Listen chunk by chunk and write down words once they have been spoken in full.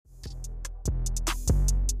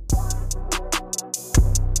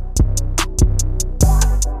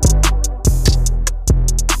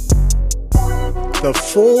The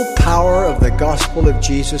full power of the gospel of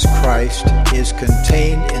Jesus Christ is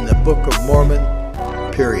contained in the Book of Mormon,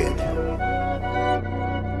 period.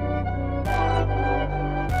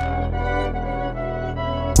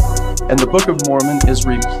 And the Book of Mormon is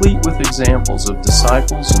replete with examples of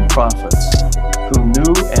disciples and prophets who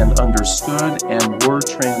knew and understood and were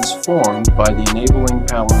transformed by the enabling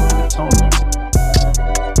power of the atonement.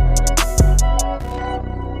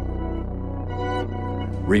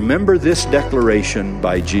 Remember this declaration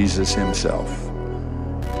by Jesus himself.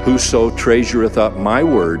 Whoso treasureth up my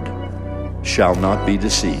word shall not be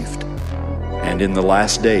deceived. And in the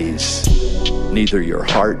last days, neither your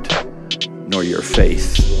heart nor your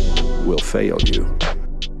faith will fail you.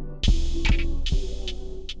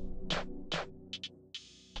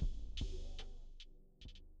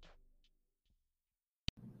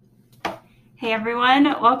 Hey everyone,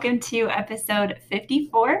 welcome to episode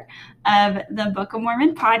 54 of the Book of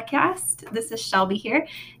Mormon podcast. This is Shelby here,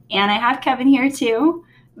 and I have Kevin here too,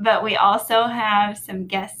 but we also have some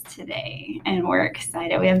guests today, and we're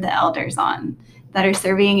excited. We have the elders on that are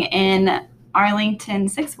serving in Arlington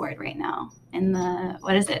 6th Ward right now in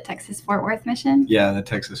the, Texas Fort Worth mission? Yeah, the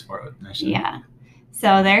Texas Fort Worth mission. Yeah.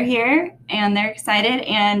 So they're here, and they're excited,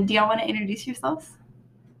 and do y'all want to introduce yourselves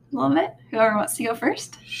a little bit? Whoever wants to go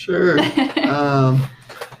first. Sure.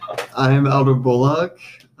 I'm Elder Bullock.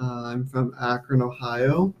 I'm from Akron,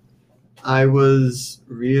 Ohio. I was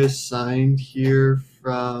reassigned here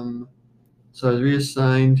to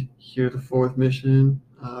Fort Worth mission.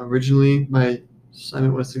 Originally, my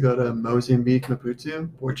assignment was to go to Mozambique, Maputo,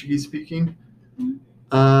 Portuguese speaking.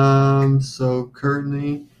 So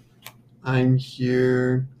currently, I'm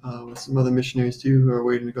here with some other missionaries too who are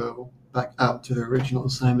waiting to go back out to their original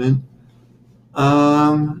assignment.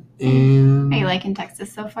 And are you liking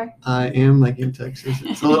Texas so far? I am liking Texas.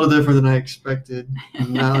 It's a little different than I expected.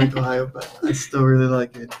 Not like Ohio, but I still really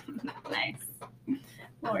like it. Nice.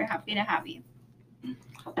 Well, we're happy to have you.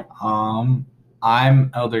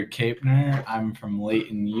 I'm Elder Capener. I'm from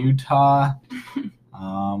Layton, Utah.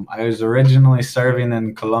 I was originally serving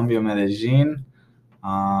in Colombia, Medellin.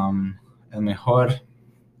 El mejor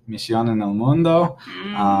misión en el mundo.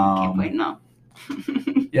 Can't wait, no.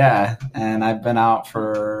 Yeah, and I've been out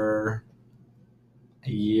for a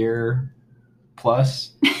year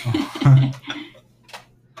plus.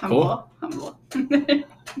 Humble.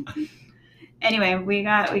 Anyway, we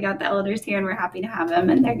got the elders here, and we're happy to have them.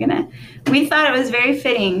 And we thought it was very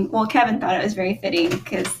fitting. Well, Kevin thought it was very fitting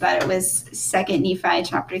because that it was 2 Nephi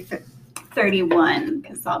chapter 31,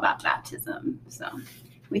 because it's all about baptism. So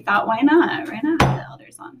we thought, why not? Why not have the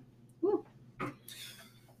elders on? Woo.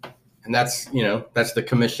 And that's the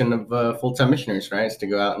commission of full-time missionaries, right? It's to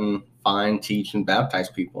go out and find, teach, and baptize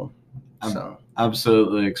people. So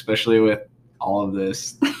Absolutely, especially with all of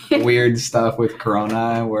this weird stuff with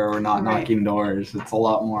Corona, where we're not knocking doors. It's a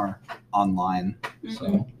lot more online. Mm-hmm.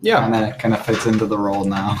 So yeah, and that kind of fits into the role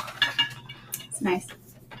now. It's nice.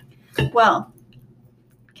 Well,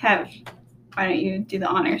 Kev, why don't you do the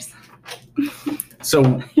honors?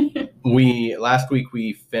 So last week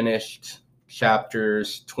we finished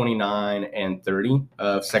chapters 29 and 30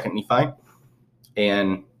 of 2 Nephi.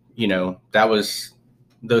 And,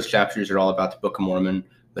 those chapters are all about the Book of Mormon,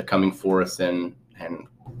 the coming forth, and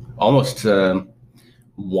almost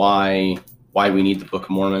why we need the Book of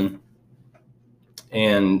Mormon.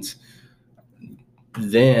 And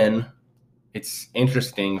then it's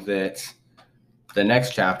interesting that the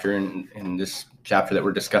next chapter, in this chapter that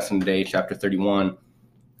we're discussing today, chapter 31,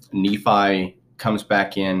 Nephi comes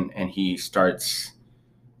back in and he starts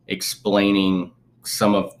explaining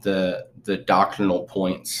some of the doctrinal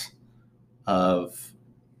points of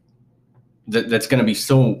that's going to be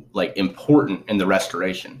so important in the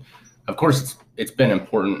restoration. Of course, it's been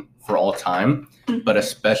important for all time, but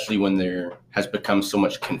especially when there has become so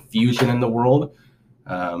much confusion in the world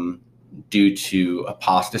due to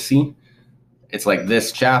apostasy. It's like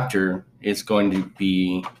this chapter is going to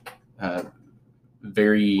be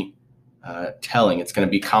very telling. It's going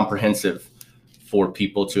to be comprehensive for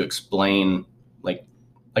people to explain, like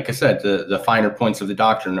I said, the finer points of the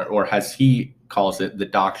doctrine, or as he calls it, the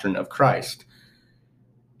doctrine of Christ.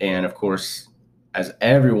 And of course, as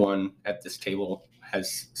everyone at this table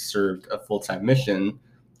has served a full-time mission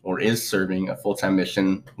or is serving a full-time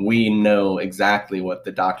mission, we know exactly what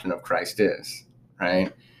the doctrine of Christ is,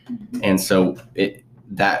 right? Mm-hmm. And so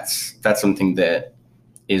that's something that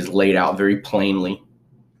is laid out very plainly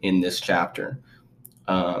in this chapter.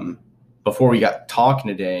 Before we got talking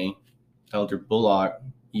today, Elder Bullock,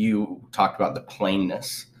 you talked about the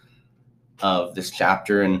plainness of this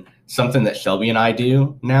chapter, and something that Shelby and I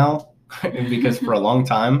do now, because for a long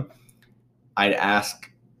time, I'd ask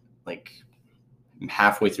like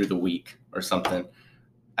halfway through the week or something,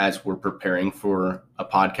 as we're preparing for a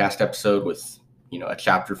podcast episode with, a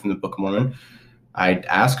chapter from the Book of Mormon, I'd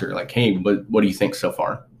ask her like, hey, what do you think so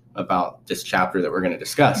far about this chapter that we're going to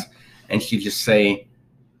discuss? And she'd just say,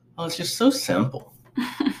 oh, it's just so simple.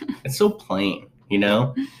 It's so plain,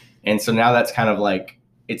 And so now that's kind of like,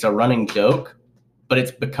 it's a running joke, but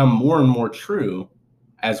it's become more and more true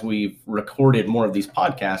as we've recorded more of these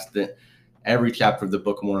podcasts, that every chapter of the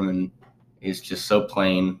Book of Mormon is just so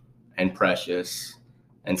plain and precious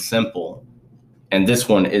and simple. And this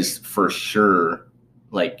one is for sure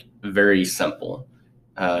like very simple.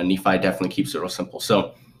 Nephi definitely keeps it real simple.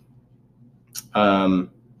 So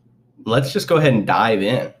let's just go ahead and dive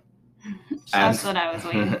in. That's what I was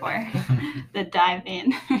waiting for. The dive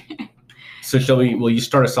in. So will you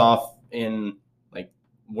start us off in like,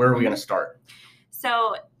 where are we going to start?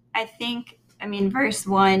 So I think, verse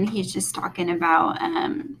 1, he's just talking about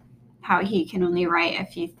how he can only write a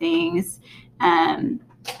few things.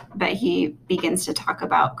 But he begins to talk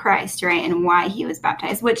about Christ, right? And why he was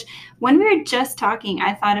baptized, which when we were just talking,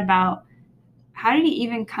 I thought about how did he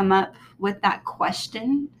even come up with that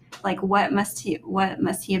question? Like, what must he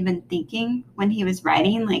have been thinking when he was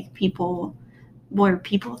writing? Like, were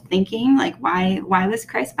people thinking like, why was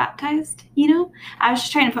Christ baptized? I was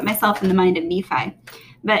just trying to put myself in the mind of Nephi,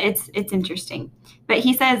 but it's interesting. But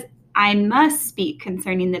he says, I must speak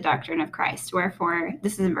concerning the doctrine of Christ. Wherefore,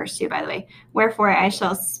 this is in verse 2, by the way. Wherefore, I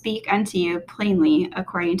shall speak unto you plainly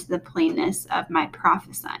according to the plainness of my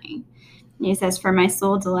prophesying. And he says, for my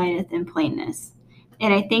soul delighteth in plainness.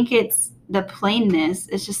 And I think it's the plainness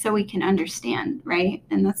is just so we can understand, right?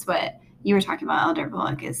 And that's what you were talking about, Elder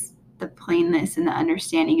Bullock, is the plainness and the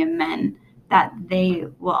understanding of men, that they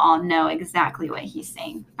will all know exactly what he's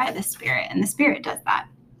saying by the Spirit. And the Spirit does that.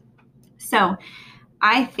 So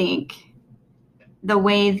I think the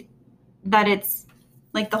way that it's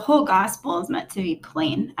like the whole gospel is meant to be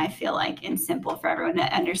plain, I feel like, and simple for everyone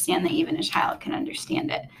to understand, that even a child can understand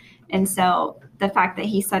it. And so the fact that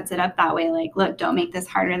he sets it up that way, like, look, don't make this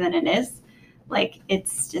harder than it is, like,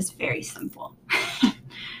 it's just very simple.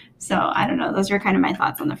 So I don't know. Those are kind of my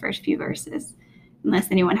thoughts on the first few verses, unless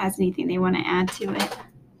anyone has anything they want to add to it.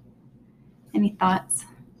 Any thoughts?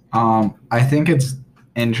 I think it's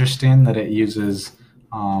interesting that it uses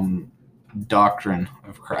doctrine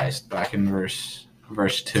of Christ back in verse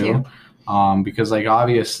 2, because like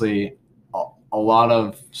obviously a lot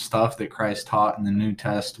of stuff that Christ taught in the New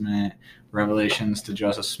Testament, revelations to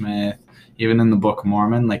Joseph Smith, even in the Book of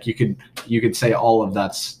Mormon, like you could say all of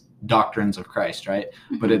that's doctrines of Christ, right?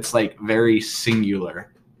 Mm-hmm. But it's like very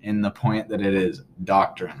singular in the point that it is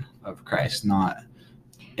doctrine of Christ,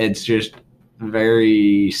 it's just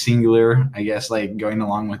very singular, I guess, like going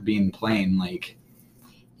along with being plain, like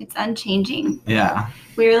it's unchanging. Yeah.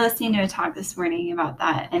 We were listening to a talk this morning about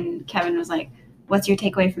that, and Kevin was like, what's your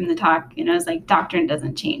takeaway from the talk? And I was like, doctrine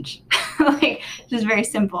doesn't change. Like, just very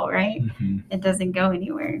simple, right? Mm-hmm. It doesn't go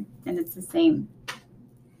anywhere, and it's the same.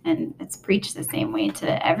 And it's preached the same way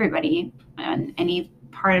to everybody on any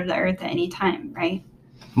part of the earth at any time, right?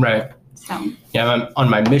 Right. So yeah, on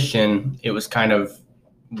my mission, it was kind of,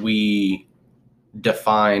 we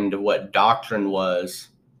defined what doctrine was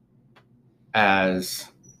as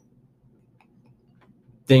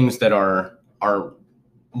things that are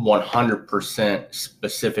 100%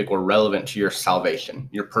 specific or relevant to your salvation,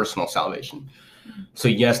 your personal salvation. So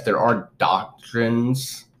yes, there are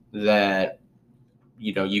doctrines that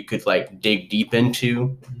you could like dig deep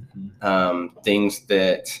into, things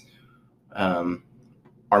that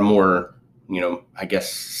are more, I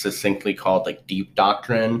guess succinctly called like deep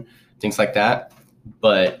doctrine, things like that.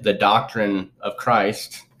 But the doctrine of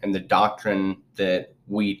Christ and the doctrine that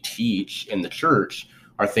we teach in the church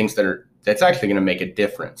are things that's actually going to make a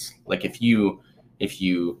difference. Like if you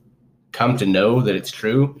come to know that it's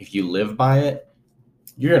true, if you live by it,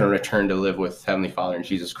 you're going to return to live with Heavenly Father and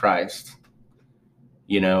Jesus Christ.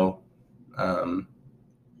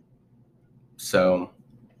 So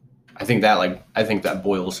I think that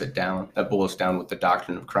boils it down. That boils down what the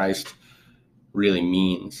doctrine of Christ really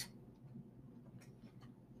means.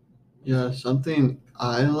 Yeah, something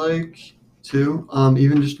I like too,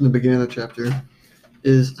 even just in the beginning of the chapter,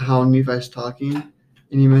 is how Nephi's talking,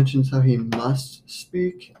 and he mentions how he must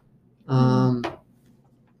speak. And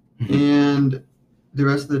the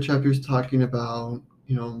rest of the chapter is talking about,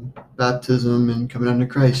 baptism and coming unto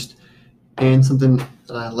Christ. And something that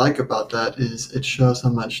I like about that is it shows how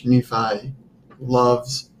much Nephi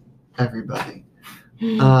loves everybody.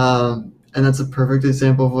 And that's a perfect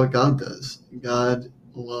example of what God does. God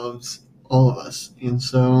loves all of us. And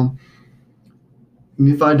so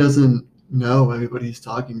Nephi doesn't know everybody he's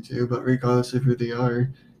talking to, but regardless of who they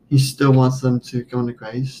are, he still wants them to come to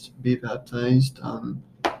Christ, be baptized, and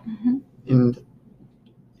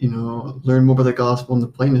learn more about the gospel and the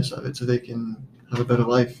plainness of it, so they can have a better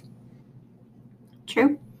life.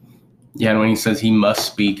 True. Yeah, and when he says he must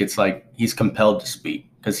speak, it's like he's compelled to speak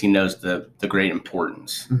because he knows the great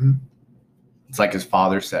importance. Mm-hmm. It's like his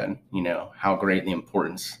father said, how great the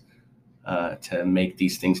importance to make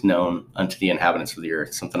these things known unto the inhabitants of the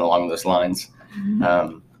earth, something along those lines.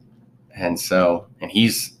 Mm-hmm. And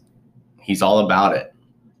he's all about it.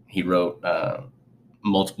 He wrote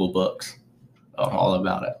multiple books all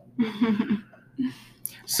about it.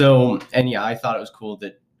 So, and yeah, I thought it was cool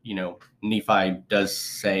that, Nephi does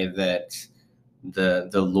say that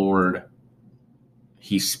the Lord,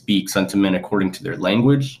 he speaks unto men according to their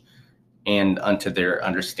language and unto their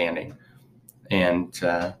understanding. And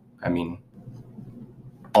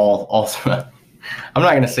all I'm not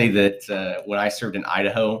going to say that when I served in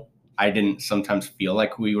Idaho, I didn't sometimes feel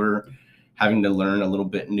like we were having to learn a little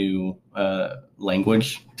bit new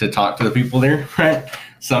language to talk to the people there, right?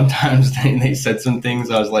 Sometimes they said some things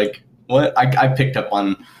I was like, what? I picked up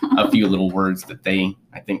on a few little words that they,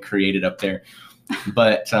 I think, created up there.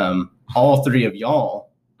 But all three of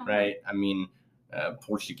y'all, right?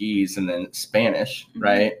 Portuguese and then Spanish,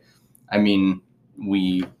 right?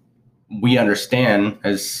 We understand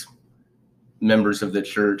as members of the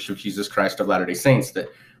Church of Jesus Christ of Latter-day Saints that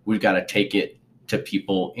we've got to take it to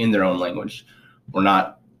people in their own language. We're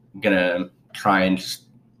not going to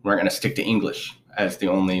we're going to stick to English as the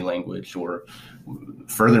only language, or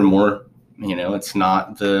furthermore, it's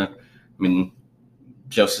not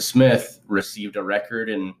Joseph Smith received a record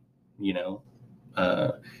in,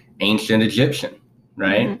 ancient Egyptian,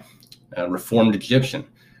 right? Reformed Egyptian.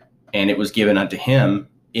 And it was given unto him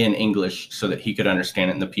in English so that he could understand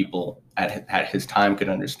it and the people at his time could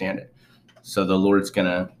understand it. So the Lord's going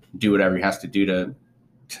to do whatever he has to do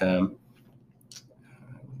to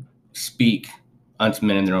speak unto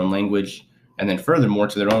men in their own language, and then furthermore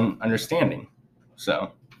to their own understanding.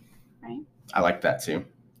 So right. I like that too.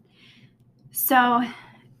 So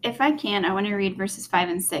if I can, I want to read verses 5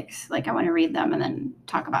 and 6. I want to read them and then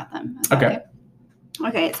talk about them. Okay.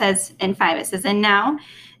 Okay, it says in 5, it says, "And now,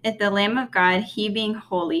 if the Lamb of God, he being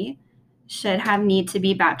holy, should have need to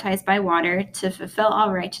be baptized by water to fulfill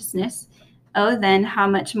all righteousness, oh, then how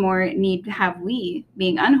much more need have we,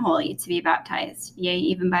 being unholy, to be baptized, yea,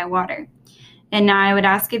 even by water? And now I would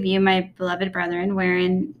ask of you, my beloved brethren,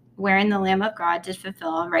 wherein the Lamb of God did fulfill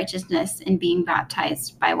all righteousness in being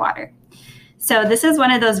baptized by water." So this is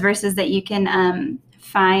one of those verses that you can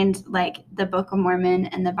find the Book of Mormon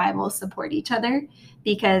and the Bible support each other,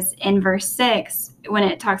 because in verse 6, when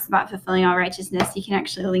it talks about fulfilling all righteousness, you can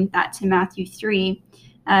actually link that to Matthew 3,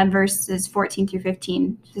 verses 14 through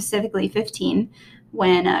 15, specifically 15,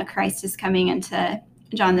 when Christ is coming into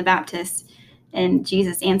John the Baptist, and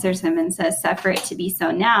Jesus answers him and says, "Suffer it to be so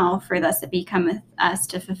now, for thus it becometh us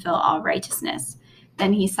to fulfill all righteousness."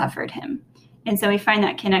 Then he suffered him. And so we find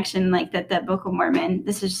that connection, that the Book of Mormon,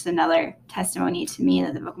 this is just another testimony to me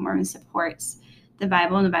that the Book of Mormon supports the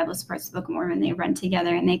Bible and the Bible supports the Book of Mormon. They run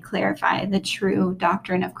together and they clarify the true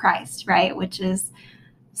doctrine of Christ, right? Which is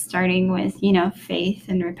starting with, faith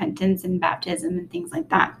and repentance and baptism and things like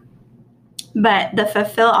that. But the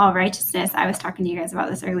fulfill all righteousness, I was talking to you guys about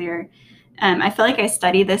this earlier. I feel like I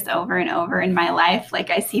study this over and over in my life.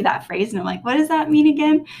 I see that phrase and I'm like, what does that mean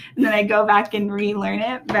again? And then I go back and relearn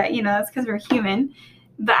it. But, that's because we're human.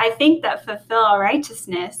 But I think that fulfill all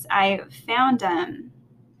righteousness, I found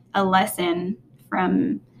a lesson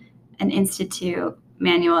from an Institute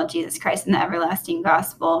Manual of Jesus Christ and the Everlasting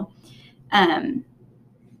Gospel.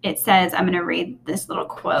 It says, I'm going to read this little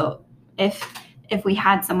quote. If we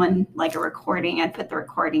had someone a recording, I'd put the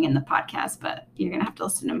recording in the podcast, but you're going to have to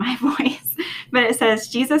listen to my voice. But it says,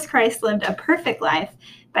 "Jesus Christ lived a perfect life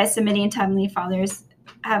by submitting to Heavenly Father's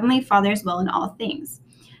will in all things.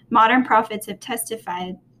 Modern prophets have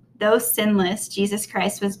testified, though sinless, Jesus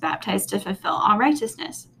Christ was baptized to fulfill all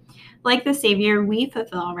righteousness. Like the Savior, we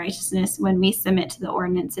fulfill all righteousness when we submit to the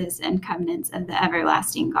ordinances and covenants of the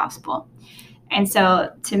everlasting gospel." And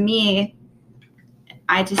so to me,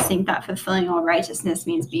 I just think that fulfilling all righteousness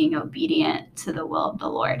means being obedient to the will of the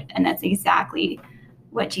Lord. And that's exactly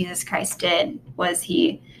what Jesus Christ did.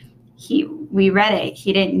 We read it.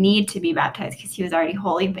 He didn't need to be baptized because he was already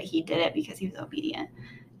holy, but he did it because he was obedient.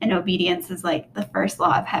 And obedience is the first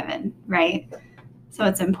law of heaven, right? So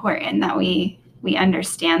it's important that we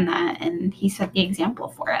understand that, and he set the example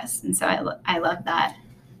for us. And so I love that,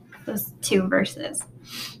 those two verses.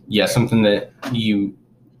 Yeah, something that you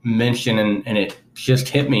mentioned, and it just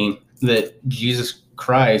hit me that Jesus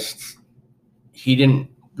Christ he didn't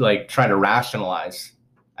like try to rationalize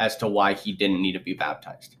as to why he didn't need to be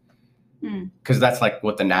baptized. Because that's like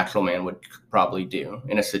what the natural man would probably do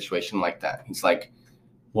in a situation like that. He's like,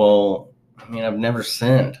 well, I mean, I've never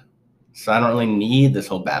sinned, so I don't really need this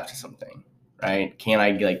whole baptism thing, right? Can't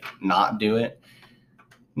I like not do it?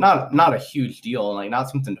 Not a huge deal, like not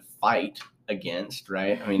something to fight against,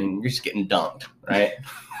 right? I mean, you're just getting dunked, right?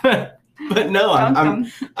 But no, I'm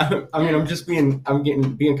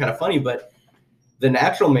being kind of funny, but the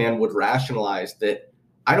natural man would rationalize that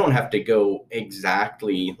I don't have to go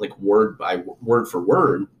exactly like word for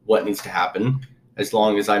word what needs to happen, as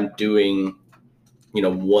long as I'm doing,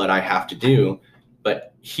 what I have to do.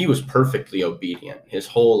 But he was perfectly obedient his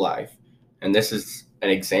whole life. And this is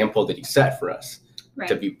an example that he set for us, right,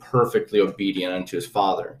 to be perfectly obedient unto his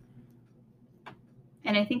Father.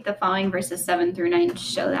 And I think the following verses 7 through 9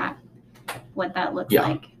 show that, what that looks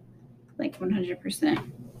like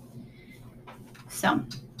 100%. So.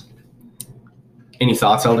 Any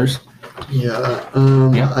thoughts, elders? Yeah.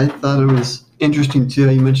 I thought it was interesting, too,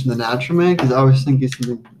 how you mentioned the natural man, because I was thinking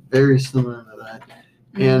something very similar to that.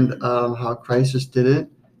 And how Christ just did it.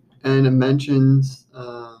 And it mentions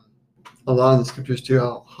a lot in the scriptures, too,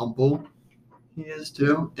 how humble he is,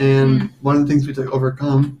 too. And one of the things we have to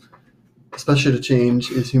overcome, especially to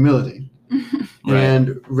change, is humility. Right.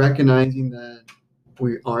 And recognizing that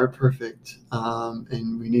we are perfect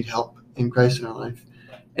and we need help in Christ in our life.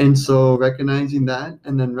 And so recognizing that,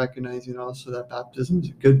 and then recognizing also that baptism is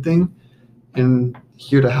a good thing and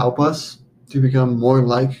here to help us to become more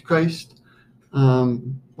like Christ,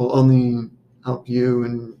 will only help you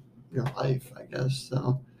in your life, I guess.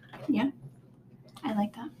 So yeah, I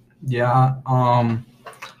like that. Yeah.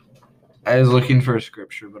 I was looking for a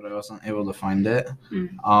scripture, but I wasn't able to find it.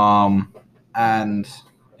 And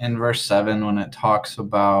in verse 7, when it talks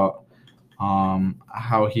about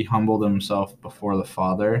how he humbled himself before the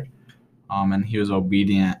Father, and he was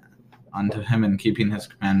obedient unto him in keeping his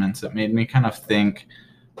commandments, it made me kind of think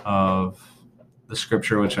of the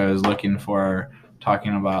scripture which I was looking for,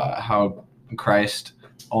 talking about how Christ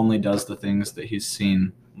only does the things that he's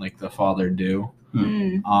seen like the Father do.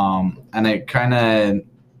 And it kind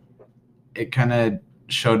of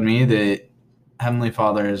showed me that Heavenly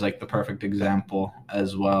Father is like the perfect example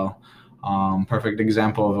as well. Perfect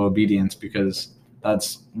example of obedience, because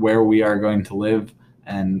that's where we are going to live,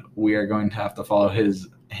 and we are going to have to follow his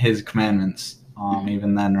commandments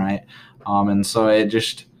even then, right? And so it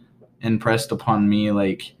just impressed upon me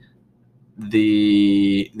like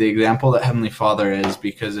the example that Heavenly Father is,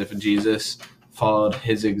 because if Jesus followed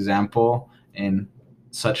his example in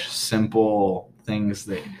such simple things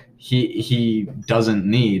that he doesn't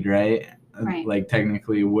need, right? Like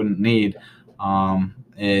technically wouldn't need,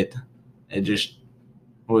 it just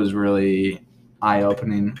was really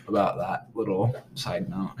eye-opening about that little side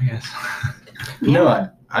note, I guess. No,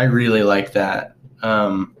 I really like that.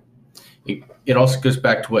 It also goes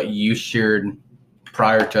back to what you shared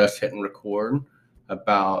prior to us hitting record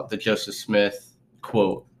about the Joseph Smith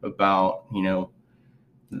quote about,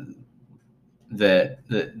 that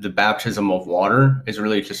the baptism of water is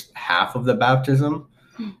really just half of the baptism.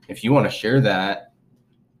 If you want to share that,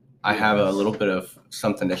 I have a little bit of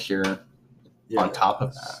something to share on top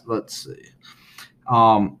of that. Let's see.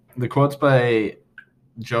 The quote's by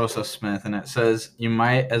Joseph Smith, and it says, "You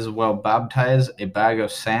might as well baptize a bag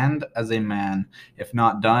of sand as a man, if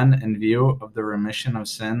not done in view of the remission of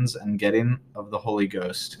sins and getting of the Holy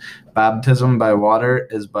Ghost. Baptism by water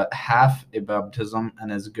is but half a baptism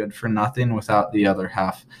and is good for nothing without the other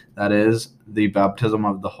half, that is, the baptism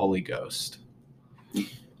of the Holy Ghost."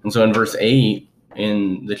 And so in verse 8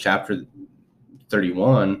 in the chapter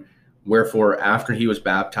 31, "Wherefore, after he was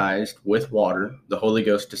baptized with water, the Holy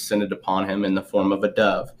Ghost descended upon him in the form of a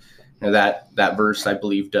dove." Now that verse, I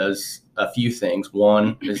believe, does a few things.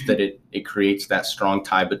 One is that it creates that strong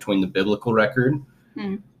tie between the biblical record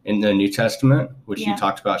in the New Testament, which you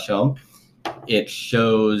talked about, Shel. It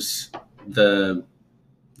shows the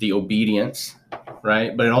obedience,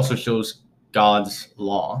 right? But it also shows God's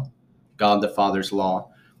law, God the Father's law,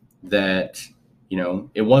 that,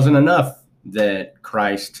 it wasn't enough that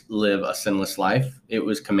Christ live a sinless life. It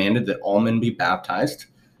was commanded that all men be baptized,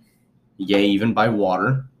 yea, even by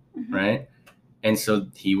water, right? And so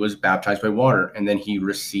he was baptized by water, and then he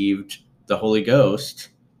received the Holy Ghost,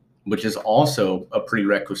 which is also a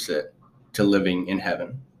prerequisite to living in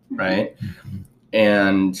heaven, right?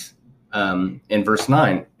 And in verse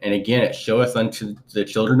 9, "And again, it showeth unto the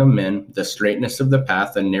children of men the straightness of the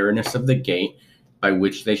path and narrowness of the gate by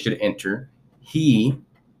which they should enter, he,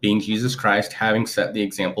 being Jesus Christ, having set the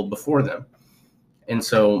example before them." And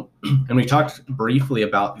so, and we talked briefly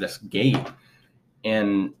about this gate,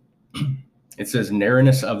 And it says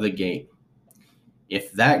narrowness of the gate.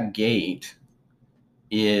 If that gate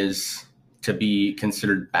is to be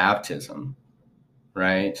considered baptism,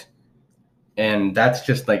 right? And that's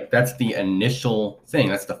just like, that's the initial thing.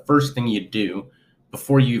 That's the first thing you do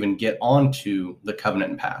before you even get onto the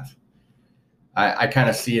covenant path. I kind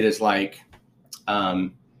of see it as like,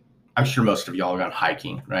 I'm sure most of y'all have gone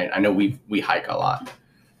hiking, right? I know we hike a lot.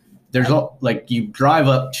 There's like, you drive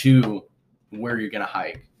up to where you're going to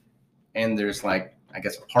hike, and there's like, I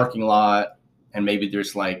guess, a parking lot, and maybe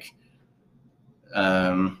there's like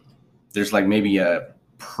maybe a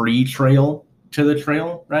pre-trail to the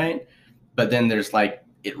trail, right? But then there's like,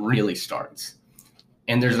 it really starts.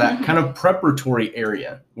 And there's that kind of preparatory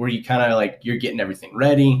area where you kind of like, you're getting everything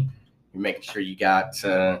ready. You're making sure you got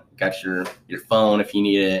your phone if you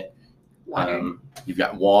need it. You've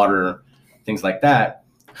got water, things like that.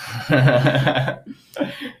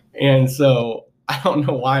 And so I don't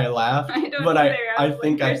know why I laughed, but I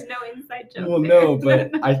think there's no inside joke. Well, there. no,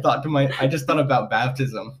 but I just thought about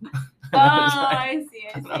baptism. Oh, I see.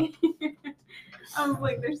 I was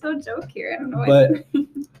like, there's no joke here. I don't know.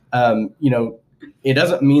 But, it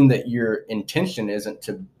doesn't mean that your intention isn't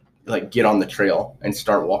to like get on the trail and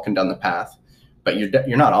start walking down the path, but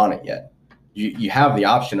you're not on it yet. You have the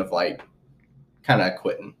option of like kind of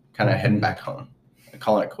quitting, kind of heading back home,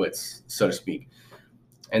 calling it quits, so to speak.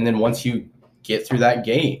 And then once you get through that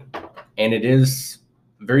gate, and it is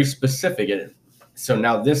very specific. So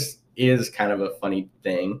now this is kind of a funny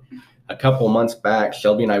thing. A couple months back,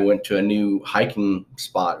 Shelby and I went to a new hiking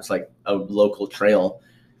spot. It's like a local trail.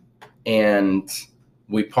 And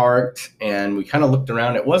we parked and we kind of looked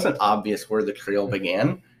around. It wasn't obvious where the trail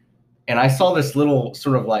began. And I saw this little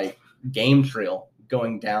sort of like game trail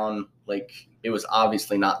going down. Like, it was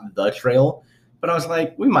obviously not the trail, but I was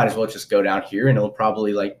like, we might as well just go down here and it'll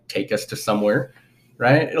probably like take us to somewhere,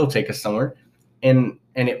 right? It'll take us somewhere. And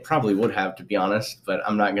it probably would have, to be honest, but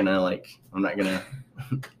I'm not gonna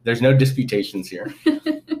there's no disputations here.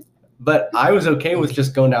 But I was okay with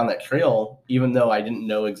just going down that trail, even though I didn't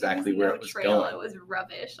know exactly where it was going. It was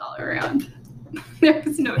rubbish all around. There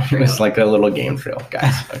was no trail. It's like a little game trail,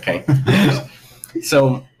 guys. Okay.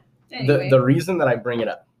 So anyway. The reason that I bring it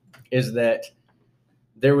up is that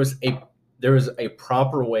there was a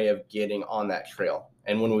proper way of getting on that trail.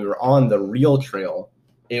 And when we were on the real trail,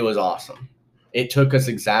 it was awesome. It took us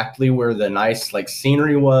exactly where the nice like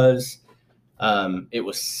scenery was. It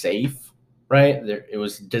was safe. Right there, it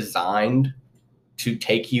was designed to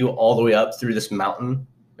take you all the way up through this mountain.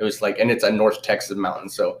 It was like, and it's a North Texas mountain,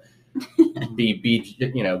 so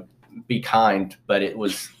be kind. But it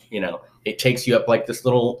was, it takes you up like this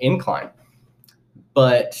little incline.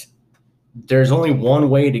 But there's only one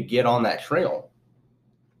way to get on that trail,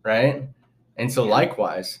 right? And so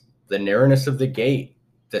likewise, the narrowness of the gate,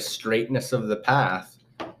 the straightness of the path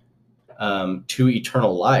to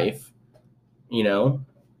eternal life,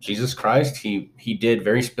 Jesus Christ, he did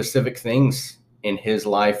very specific things in his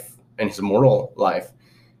life, in his mortal life,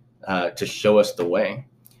 to show us the way.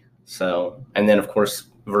 So, and then of course,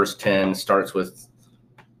 verse 10 starts with,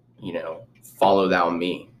 follow thou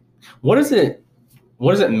me. What does it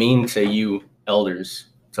mean to you elders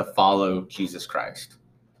to follow Jesus Christ?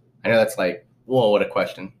 I know that's like, whoa, what a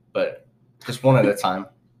question, but just one at a time.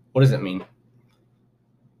 What does it mean?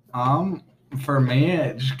 For me,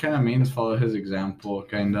 it just kind of means follow his example,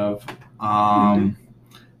 kind of.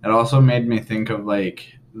 It also made me think of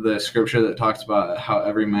like the scripture that talks about how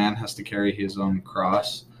every man has to carry his own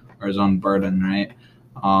cross or his own burden, right?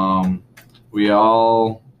 We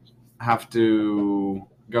all have to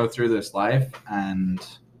go through this life and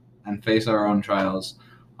face our own trials.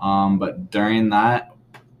 But during that,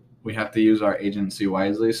 we have to use our agency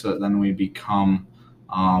wisely so that then we become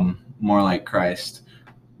more like Christ.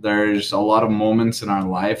 There's a lot of moments in our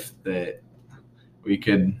life that we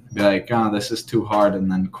could be like, oh, this is too hard,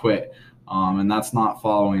 and then quit. And that's not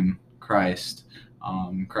following Christ.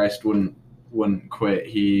 Christ wouldn't quit.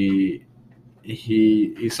 He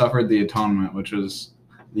suffered the atonement, which was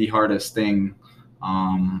the hardest thing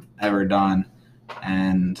ever done.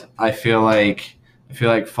 And I feel like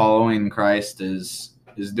following Christ is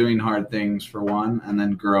doing hard things for one, and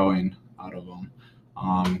then growing out of them.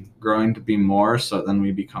 Growing to be more, so then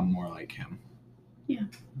we become more like him. Yeah.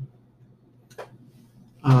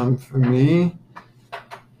 For me,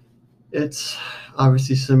 it's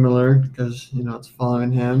obviously similar because it's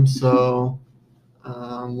following him. So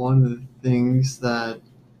one of the things that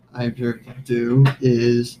I observe to do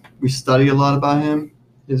is we study a lot about him,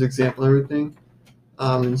 his example, everything.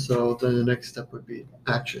 And so then the next step would be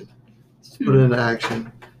action. Just put it into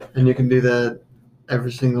action, and you can do that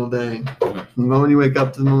every single day, from the moment you wake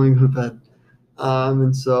up to the moment you go to bed.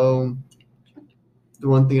 And so the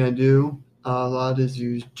one thing I do a lot is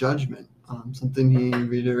use judgment. Something he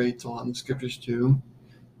reiterates on the scriptures too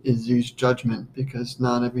is use judgment, because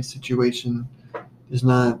not every situation, there's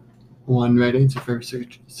not one right answer for every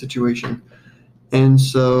situation. And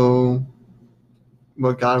so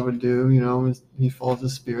what God would do, is he follows the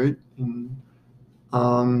Spirit and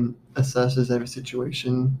assesses every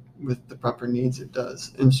situation with the proper needs it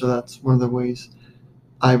does. And so that's one of the ways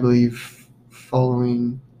I believe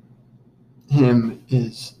following him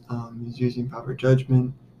is using proper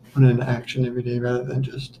judgment, put it into action every day rather than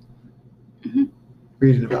just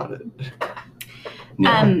reading about it.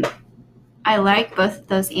 I like both of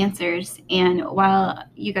those answers. And while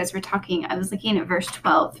you guys were talking, I was looking at verse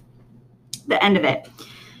 12, the end of it.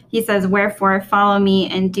 He says, "Wherefore follow me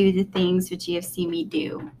and do the things which ye have seen me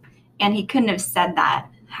do." And he couldn't have said that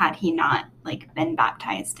had he not been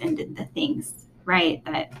baptized and did the things, right,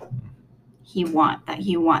 that he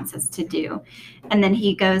wants us to do. And then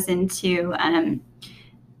he goes into, and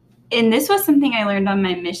this was something I learned on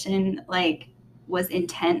my mission, was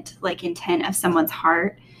intent of someone's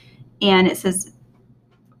heart. And it says,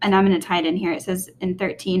 and I'm going to tie it in here. It says in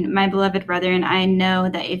 13, "My beloved brethren, I know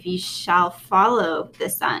that if ye shall follow the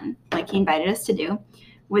Son, like he invited us to do,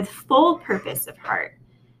 with full purpose of heart,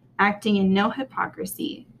 acting in no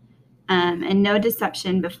hypocrisy, and no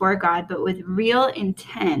deception before God, but with real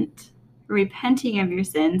intent, repenting of your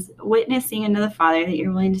sins, witnessing unto the Father that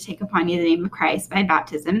you're willing to take upon you the name of Christ by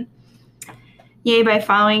baptism, yea, by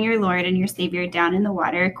following your Lord and your Savior down in the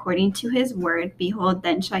water according to his word, behold,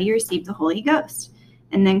 then shall you receive the Holy Ghost.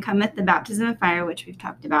 And then cometh the baptism of fire," which we've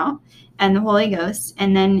talked about, "and the Holy Ghost.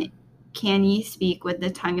 And then can ye speak with the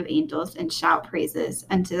tongue of angels and shout praises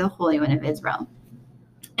unto the Holy One of Israel."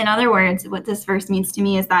 In other words, what this verse means to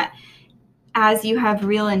me is that as you have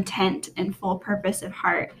real intent and full purpose of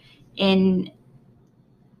heart,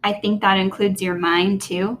 I think that includes your mind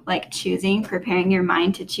too, preparing your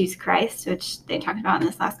mind to choose Christ, which they talked about in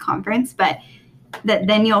this last conference, but that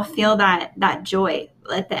then you'll feel that joy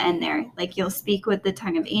at the end there. You'll speak with the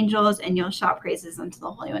tongue of angels and you'll shout praises unto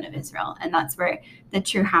the Holy One of Israel. And that's where the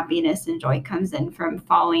true happiness and joy comes in, from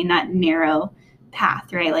following that narrow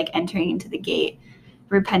path, right? Entering into the gate,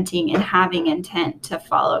 repenting and having intent to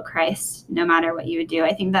follow Christ no matter what you would do.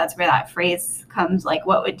 I think that's where that phrase comes,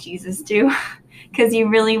 what would Jesus do? Because you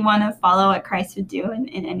really want to follow what Christ would do in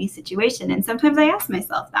any situation. And sometimes I ask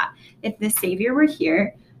myself that, if the Savior were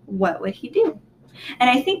here, what would he do? And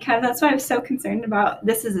I think that's why I was so concerned about,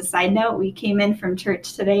 this is a side note, we came in from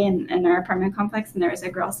church today in our apartment complex, and there was a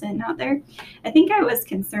girl sitting out there. I think I was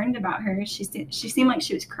concerned about her. She seemed like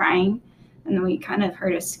she was crying, and then we kind of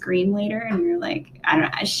heard a scream later, and we were like, I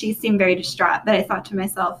don't know, she seemed very distraught. But I thought to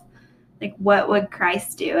myself, what would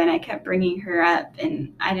Christ do? And I kept bringing her up,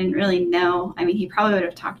 and I didn't really know. I mean, he probably would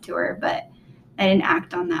have talked to her, but I didn't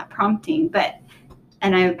act on that prompting.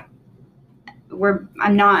 I'm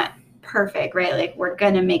not perfect, right? We're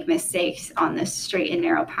going to make mistakes on this straight and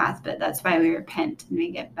narrow path, but that's why we repent and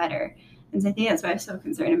we get better. And so I think that's why I'm so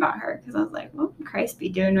concerned about her, because I was like, what would Christ be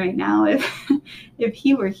doing right now if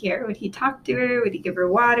he were here? Would he talk to her? Would he give her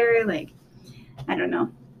water? I don't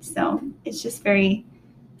know. So it's just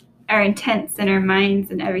our intents and our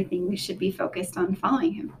minds and everything, we should be focused on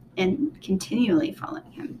following him and continually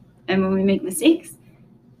following him. And when we make mistakes,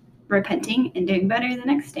 repenting and doing better the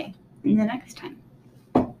next day and the next time.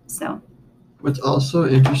 So what's also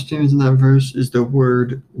interesting is in that verse is the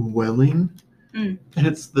word willing. And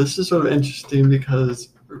this is sort of interesting because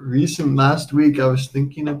last week I was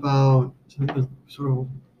thinking about something sort of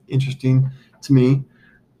interesting to me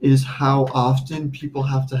is how often people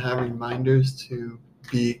have to have reminders to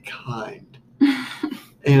be kind.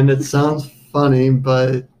 And it sounds funny,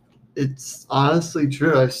 but it's honestly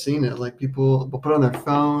true. I've seen it. People will put on their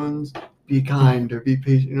phones, be kind or be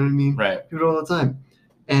patient, you know what I mean? Right. Do it all the time.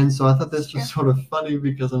 And so I thought this was sort of funny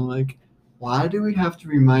because I'm like, why do we have to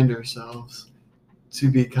remind ourselves to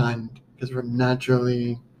be kind? Because we're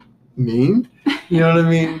naturally mean, you know what I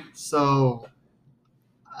mean? So,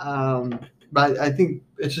 but I think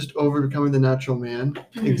it's just overcoming the natural man,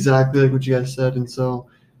 exactly like what you guys said. And so,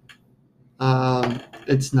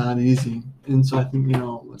 it's not easy. And so I think,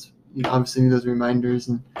 obviously those reminders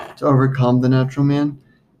and to overcome the natural man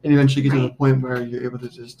and eventually get to the point where you're able to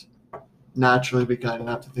just naturally be kind and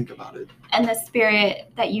not have to think about it. And the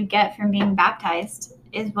spirit that you get from being baptized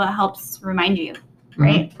is what helps remind you,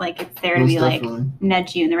 right? It's there to be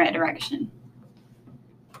nudge you in the right direction.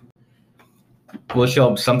 Well,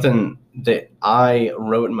 Shelb, something that I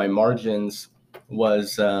wrote in my margins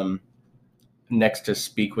was next to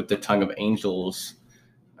speak with the tongue of angels.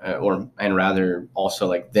 and rather also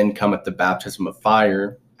like then cometh the baptism of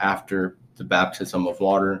fire after the baptism of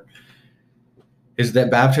water, is that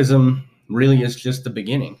baptism really is just the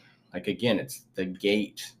beginning. Like, again, it's the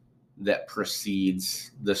gate that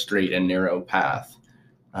precedes the straight and narrow path,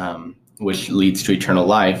 which leads to eternal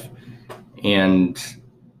life. And,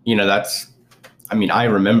 I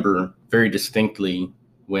remember very distinctly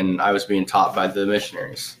when I was being taught by the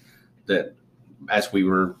missionaries that as we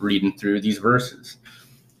were reading through these verses,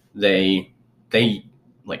 they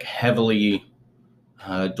like heavily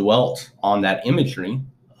dwelt on that imagery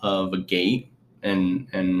of a gate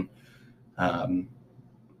and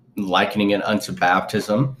likening it unto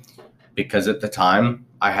baptism, because at the time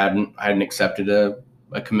I hadn't accepted a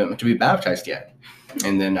commitment to be baptized yet.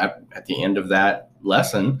 And then at the end of that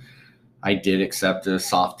lesson, I did accept a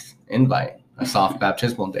soft invite, a soft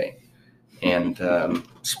baptismal day. And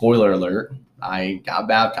spoiler alert, I got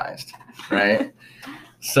baptized, right?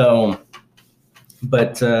 So,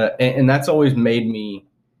 but, and that's always made me,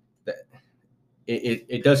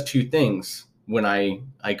 it does two things when I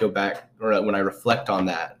go back, or when I reflect on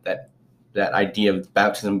that idea of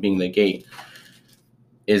baptism being the gate,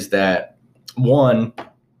 is that, one,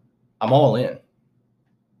 I'm all in.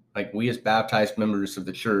 Like, we as baptized members of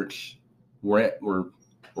the church, we're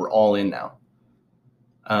all in now.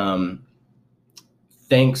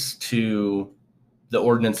 Thanks to the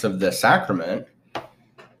ordinance of the sacrament,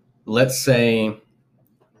 let's say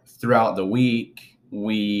throughout the week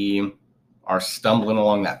we are stumbling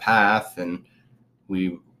along that path and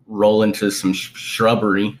we roll into some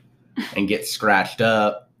shrubbery and get scratched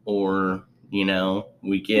up, or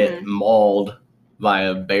we get mauled by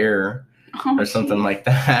a bear or something like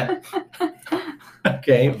that.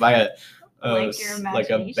 Okay, by like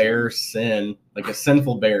a bear sin, like a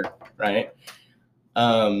sinful bear, right?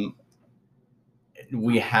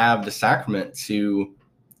 We have the sacrament to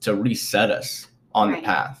reset us on the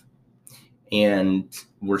path, and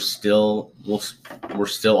we're still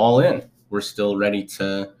all in. We're still ready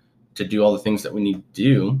to do all the things that we need to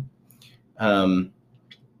do.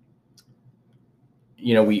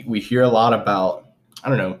 We hear a lot about, I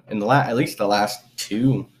don't know, in at least the last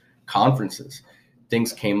two conferences,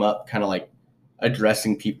 things came up kind of like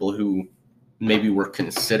addressing people who maybe were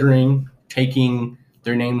considering taking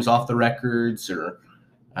their names off the records, or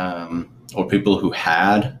people who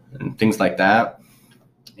had, and things like that.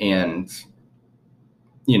 And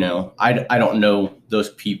I don't know those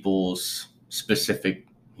people's specific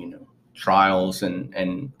trials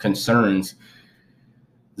and concerns,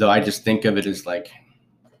 though. I just think of it as like,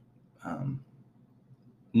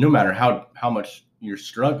 no matter how much you're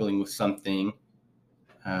struggling with something,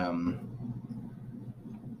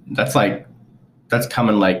 that's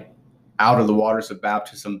coming like out of the waters of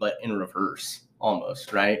baptism, but in reverse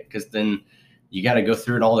almost, right? Because then you got to go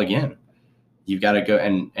through it all again. You've got to go,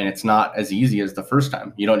 and it's not as easy as the first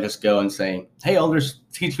time. You don't just go and say, hey, elders,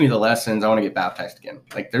 teach me the lessons, I want to get baptized again.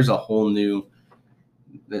 Like, there's a whole new,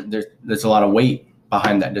 there's a lot of weight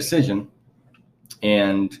behind that decision.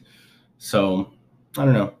 And so, I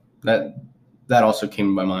don't know, that also came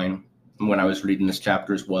to my mind when I was reading this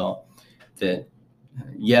chapter as well, that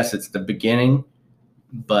yes, it's the beginning,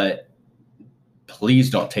 but please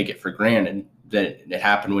don't take it for granted that it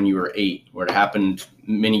happened when you were 8, or it happened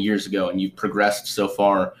many years ago and you've progressed so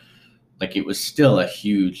far. Like, it was still a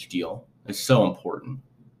huge deal. It's so important.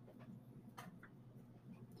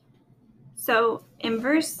 So in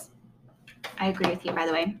I agree with you, by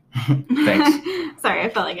the way. Thanks. Sorry, I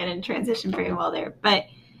felt like I didn't transition very well there. But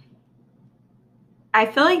I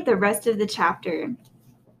feel like the rest of the chapter,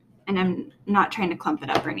 and I'm not trying to clump it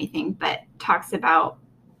up or anything, but talks about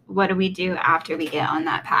what do we do after we get on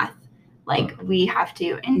that path? Like, we have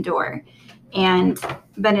to endure.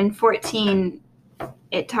 But in 14,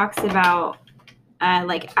 it talks about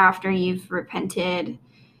like after you've repented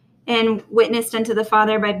and witnessed unto the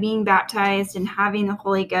Father by being baptized and having the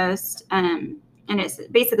Holy Ghost. And it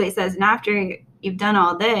says, and after you've done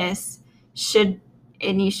all this,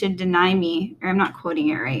 you should deny me, or I'm not quoting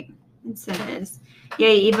it right. It says,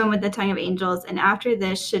 yea, even with the tongue of angels, and after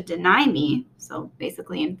this should deny me. So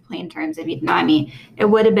basically, in plain terms, if you deny me, it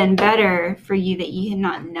would have been better for you that ye had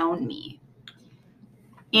not known me.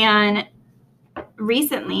 And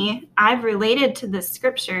recently, I've related to this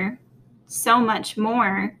scripture so much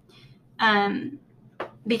more,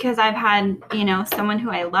 because I've had, someone who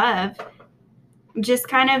I love just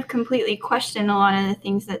kind of completely question a lot of the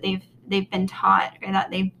things that they've been taught, or that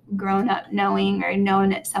they've grown up knowing or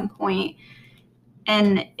known at some point.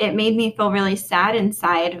 And it made me feel really sad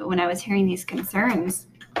inside when I was hearing these concerns.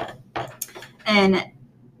 And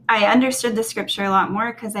I understood the scripture a lot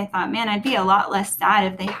more because I thought, man, I'd be a lot less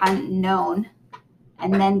sad if they hadn't known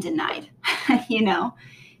and then denied, you know.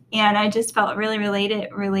 And I just felt really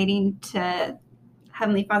relating to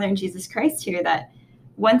Heavenly Father and Jesus Christ here, that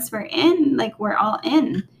once we're in, like, we're all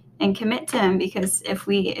in and commit to him, because if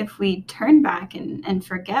we turn back and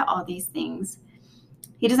forget all these things,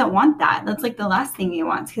 he doesn't want that. That's like the last thing he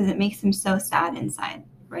wants, because it makes him so sad inside,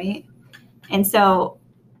 right? And so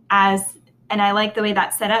and I like the way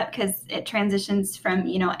that's set up, because it transitions from,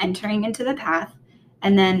 you know, entering into the path,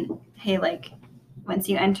 and then, hey, like, once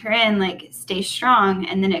you enter in, like, stay strong.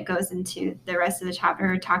 And then it goes into the rest of the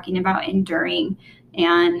chapter talking about enduring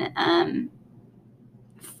and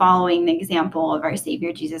following the example of our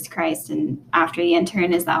Savior Jesus Christ. And after you enter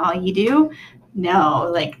in, is that all you do? No,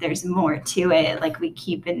 like, there's more to it. Like, we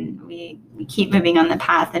keep moving on the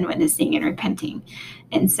path and witnessing and repenting.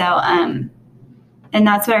 And so and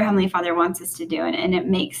that's what our Heavenly Father wants us to do. And it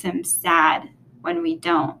makes him sad when we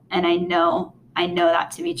don't. And I know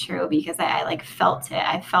that to be true, because I like felt it.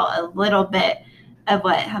 I felt a little bit of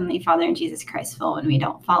what Heavenly Father and Jesus Christ feel when we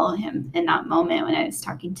don't follow him in that moment, when I was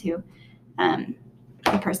talking to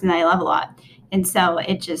the person that I love a lot. And so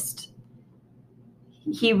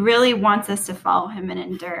he really wants us to follow him and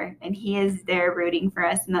endure. And he is there rooting for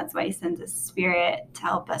us. And that's why he sends his Spirit to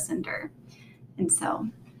help us endure. And so,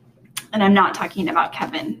 and I'm not talking about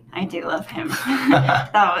Kevin. I do love him.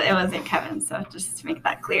 No, it wasn't Kevin. So just to make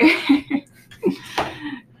that clear.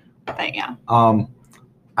 But yeah.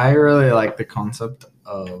 I really like the concept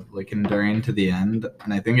of, like, enduring to the end,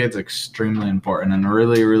 and I think it's extremely important and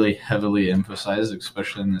really, really heavily emphasized,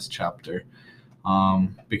 especially in this chapter.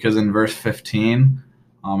 Because in verse 15,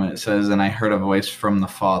 it says, "And I heard a voice from the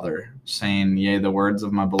Father, saying, Yea, the words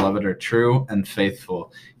of my beloved are true and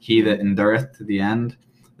faithful. He that endureth to the end,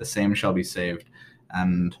 the same shall be saved."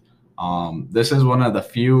 And this is one of the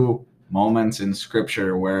few moments in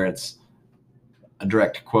Scripture where it's a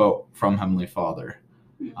direct quote from Heavenly Father.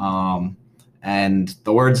 And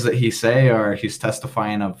the words that he's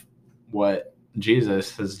testifying of what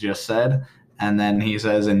Jesus has just said, and then he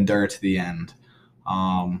says, endure to the end.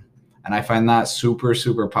 And I find that super,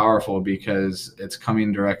 super powerful, because it's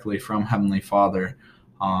coming directly from Heavenly Father.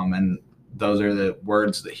 And those are the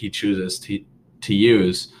words that he chooses to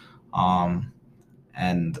use.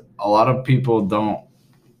 And a lot of people don't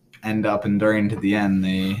end up enduring to the end.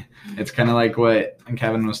 It's kind of like what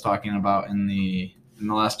Kevin was talking about in the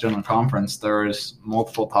last general conference. There was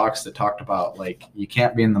multiple talks that talked about, like, you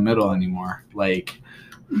can't be in the middle anymore. Like,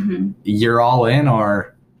 you're all in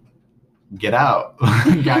or get out.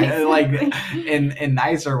 Like, in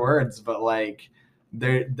nicer words, but like,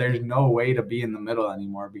 there's no way to be in the middle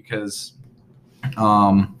anymore, because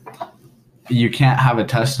you can't have a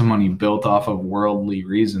testimony built off of worldly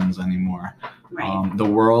reasons anymore. Right. The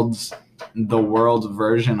world's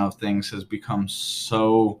version of things has become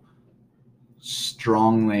so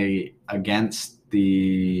strongly against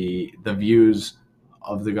the views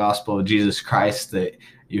of the gospel of Jesus Christ that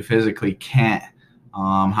you physically can't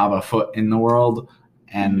have a foot in the world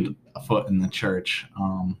and a foot in the church.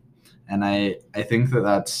 And I think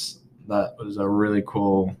that was a really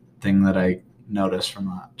cool thing that I noticed from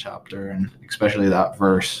that chapter, and especially that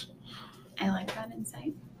verse. I like that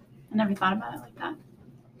insight. I never thought about it like that.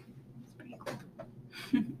 It's pretty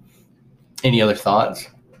cool. Any other thoughts?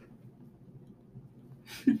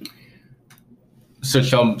 So,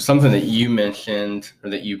 something that you mentioned, or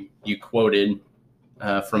that you quoted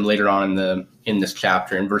from later on in this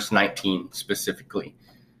chapter, in verse 19 specifically,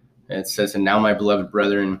 it says, "And now, my beloved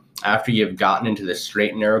brethren, after you have gotten into this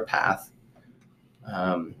straight and narrow path,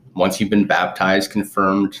 once you've been baptized,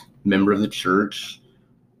 confirmed member of the church,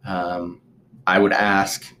 I would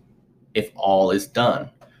ask if all is done."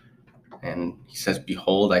 And he says,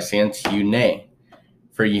 "Behold, I say unto you, nay,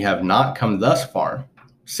 for ye have not come thus far,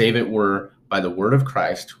 save it were by the word of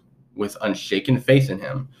Christ, with unshaken faith in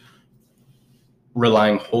him,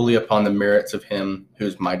 relying wholly upon the merits of him who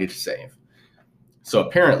is mighty to save." So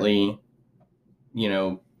apparently,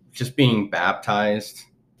 just being baptized,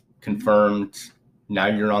 confirmed, now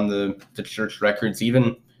you're on the church records.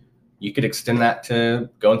 Even you could extend that to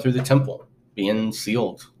going through the temple, being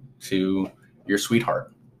sealed to your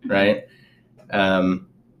sweetheart, right? And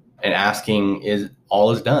asking, is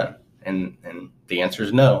all is done? And the answer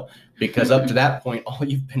is no, because up to that point, all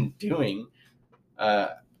you've been doing,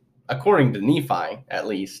 according to Nephi at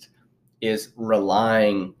least, is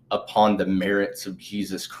relying upon the merits of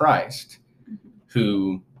Jesus Christ,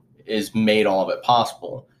 who is made all of it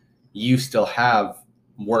possible. You still have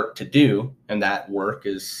work to do, and that work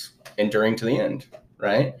is enduring to the end,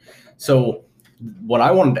 right? So what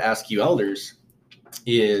I wanted to ask you elders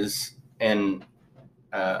is, and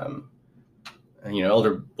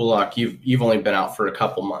Elder Bullock, you've only been out for a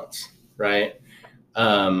couple months, right?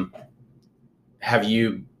 Have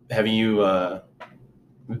you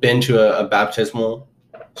been to a baptismal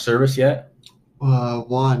service yet?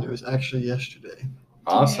 One. It was actually yesterday.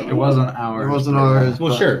 Awesome. It wasn't ours. It wasn't ours.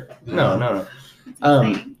 Well, but, sure. yeah.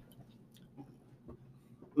 No.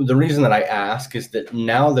 The reason that I ask is that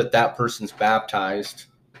now that person's baptized,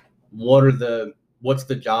 what's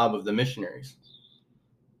the job of the missionaries?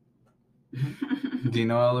 Do you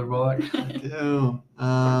know Elder Bullock? I do.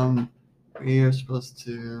 We are supposed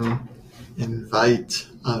to invite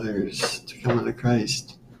others to come into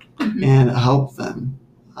Christ and help them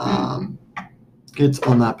get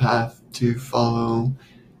on that path to follow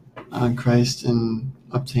Christ and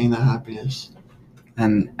obtain that happiness.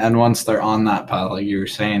 And once they're on that path, like you were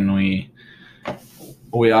saying,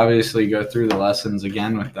 we obviously go through the lessons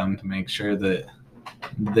again with them to make sure that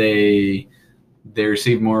they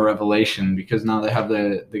receive more revelation, because now they have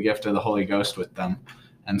the gift of the Holy Ghost with them.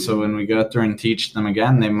 And so when we go through and teach them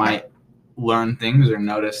again, they might learn things or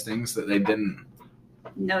notice things that they didn't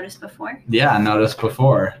notice before. Yeah.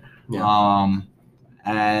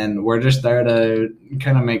 And we're just there to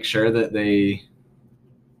kind of make sure that they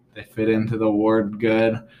fit into the ward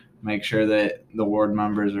good, make sure that the ward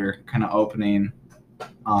members are kind of opening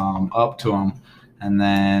up to them. And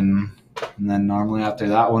then normally after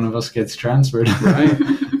that, one of us gets transferred. Right.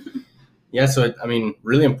 Yeah. So,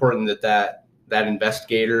 really important that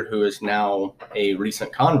investigator who is now a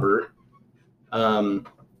recent convert,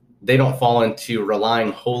 they don't fall into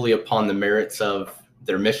relying wholly upon the merits of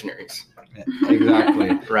their missionaries.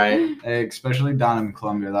 Exactly. Right. Especially down in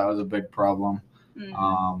Colombia, that was a big problem.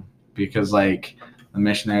 Because like the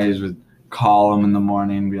missionaries would call them in the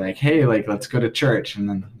morning and be like, hey, like, let's go to church. And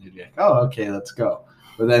then they'd be like, oh, okay, let's go.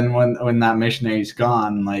 But then when that missionary's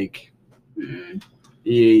gone, like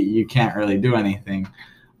you can't really do anything.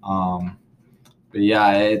 But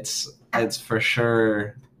yeah, it's for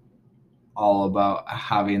sure all about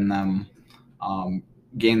having them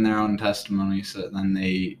gain their own testimony so that then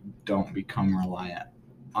they don't become reliant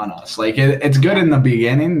on us. Like it's good in the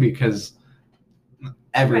beginning because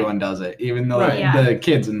everyone does it, even though the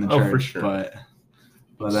kids in the church. For sure.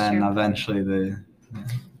 But then eventually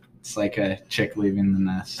it's like a chick leaving the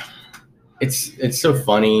nest. It's so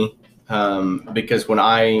funny because when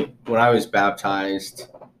I was baptized,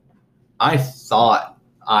 I thought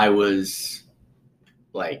I was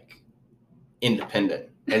like independent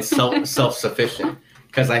and self-sufficient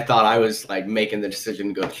because I thought I was like making the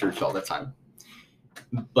decision to go to church all the time.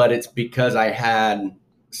 But it's because I had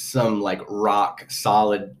some like rock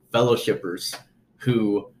solid fellowshippers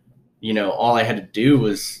who, all I had to do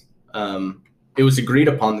was it was agreed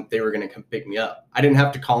upon that they were going to come pick me up. I didn't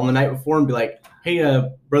have to call them the night before and be like, hey,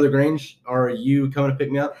 Brother Grange, are you coming to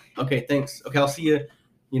pick me up? Okay, thanks. Okay, I'll see you,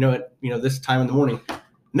 at this time in the morning.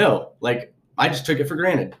 No, like I just took it for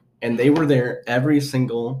granted. And they were there every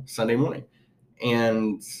single Sunday morning.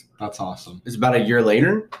 And that's awesome. It's about a year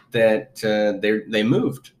later that they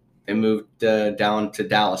moved. They moved down to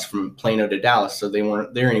Dallas, from Plano to Dallas, so they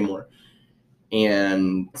weren't there anymore.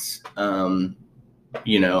 And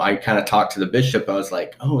I kind of talked to the bishop. I was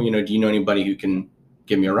like, oh, do you know anybody who can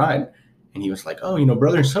give me a ride? And he was like, oh,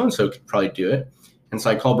 brother so-and-so could probably do it. And so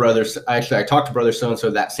I called I talked to brother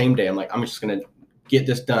so-and-so that same day. I'm like, I'm just going to get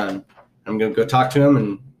this done. I'm going to go talk to him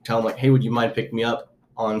and tell him like, hey, would you mind picking me up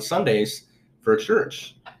on Sundays for a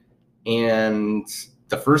church? And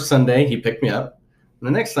the first Sunday he picked me up. And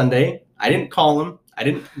the next Sunday, I didn't call him. I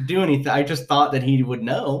didn't do anything. I just thought that he would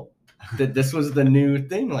know that this was the new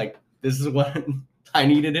thing. Like, this is what I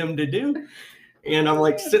needed him to do. And I'm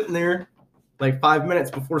like sitting there like 5 minutes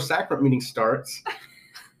before sacrament meeting starts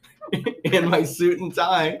in my suit and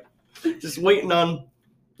tie, just waiting on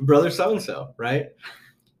brother so-and-so, right?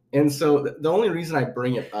 And so the only reason I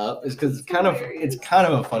bring it up is because it's kind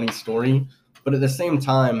of a funny story, but at the same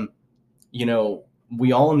time,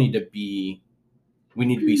 we all need to be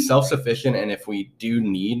self-sufficient. And if we do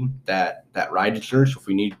need that ride to church, if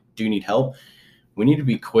we do need help, we need to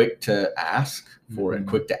be quick to ask for it,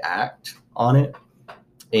 quick to act on it.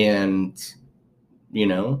 And,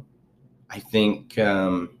 I think,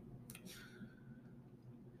 that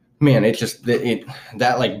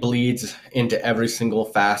like bleeds into every single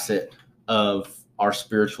facet of our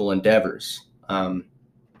spiritual endeavors.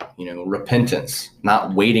 Repentance,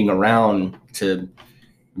 not waiting around to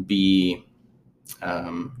be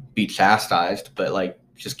chastised, but like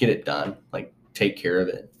just get it done, like take care of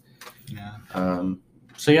it.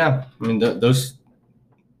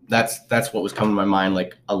 That's what was coming to my mind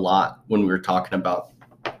like a lot when we were talking about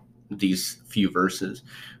these few verses.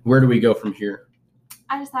 Where do we go from here?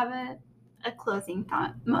 I just have a closing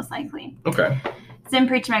thought, most likely. Okay. It's in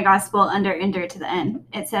Preach My Gospel, endure to the end.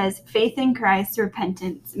 It says, faith in Christ,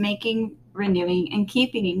 repentance, making, renewing, and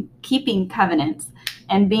keeping covenants,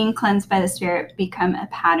 and being cleansed by the Spirit become a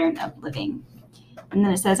pattern of living. And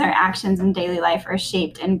then it says our actions in daily life are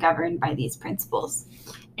shaped and governed by these principles.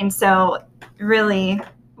 And so really,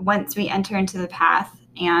 once we enter into the path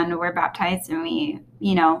and we're baptized and we,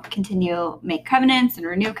 continue make covenants and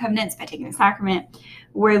renew covenants by taking the sacrament,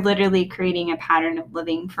 we're literally creating a pattern of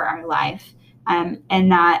living for our life.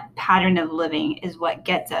 And that pattern of living is what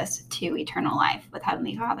gets us to eternal life with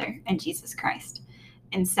Heavenly Father and Jesus Christ.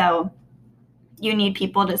 And so you need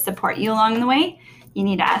people to support you along the way. You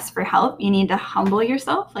need to ask for help. You need to humble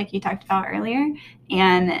yourself, like you talked about earlier.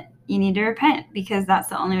 And you need to repent, because that's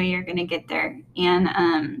the only way you're going to get there.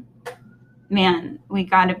 And, man, we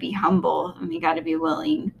got to be humble, and we got to be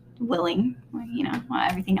willing,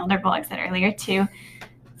 everything Elder Bullock said earlier, to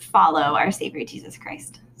follow our Savior, Jesus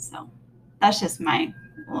Christ. So that's just my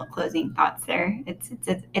little closing thoughts there.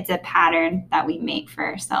 It's a pattern that we make for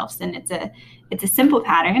ourselves, and it's a simple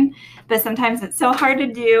pattern, but sometimes it's so hard to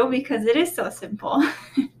do because it is so simple.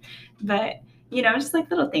 But just like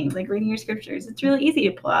little things like reading your scriptures, it's really easy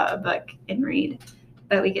to pull out a book and read,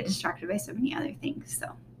 but we get distracted by so many other things. So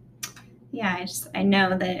yeah, I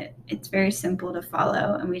know that it's very simple to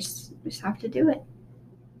follow, and we just have to do it.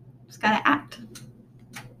 Just gotta act.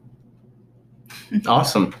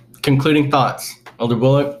 Awesome. Concluding thoughts, Elder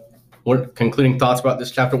Bullock. What concluding thoughts about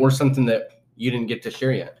this chapter, or something that you didn't get to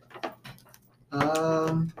share yet?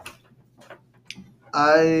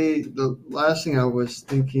 The last thing I was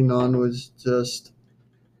thinking on was just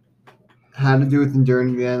how to do with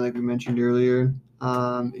enduring the end, like we mentioned earlier,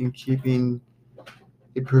 in keeping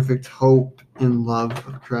a perfect hope and love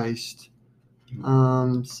of Christ.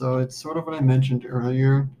 So it's sort of what I mentioned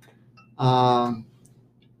earlier.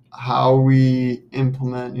 How we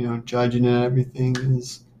implement, judging and everything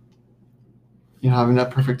is, having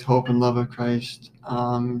that perfect hope and love of Christ.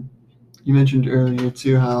 You mentioned earlier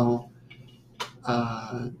too how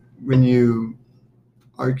when you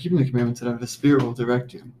are keeping the commandments, that the Spirit will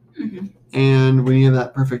direct you. Mm-hmm. And when you have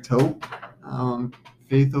that perfect hope,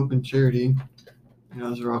 faith, hope, and charity,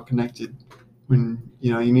 those are all connected. When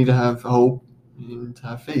you need to have hope and to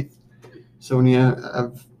have faith. So when you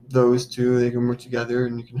have those two, they can work together,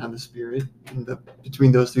 and you can have the Spirit, and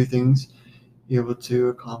between those three things, you're able to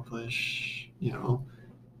accomplish,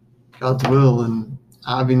 God's will and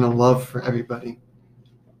having a love for everybody.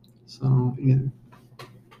 So yeah.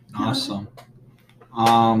 Awesome.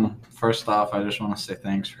 First off, I just want to say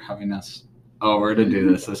thanks for having us over to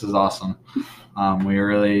do this. This is awesome. We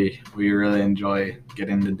really enjoy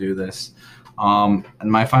getting to do this. And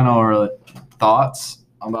my final thoughts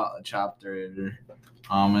about the chapter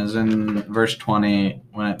is in verse 20,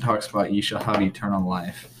 when it talks about ye shall have eternal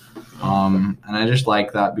life. And I just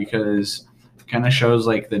like that because it kind of shows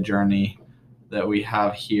like the journey that we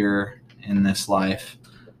have here in this life,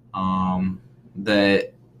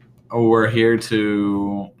 that we're here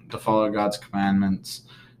to follow God's commandments,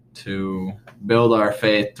 to build our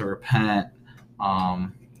faith, to repent,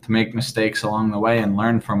 to make mistakes along the way and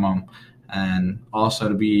learn from them, and also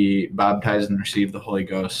to be baptized and receive the Holy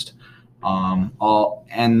Ghost.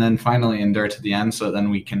 And then finally endure to the end, so then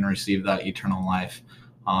we can receive that eternal life.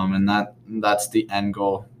 And that's the end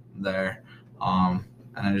goal there. And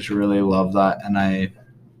I just really love that, and I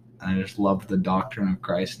just love the doctrine of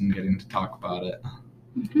Christ and getting to talk about it.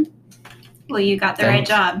 Mm-hmm. Well, you got the right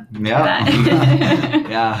job. Yeah.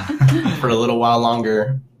 Yeah. For a little while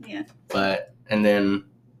longer. Yeah. And then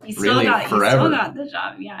you still really forever. You still got the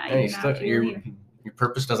job. Yeah. Your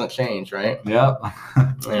purpose doesn't change, right? Yep.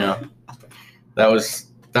 That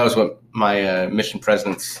was what my mission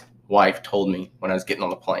president's wife told me when I was getting on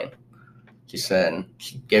the plane. She said,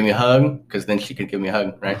 she gave me a hug, because then she could give me a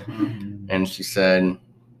hug, right? Mm-hmm. And she said,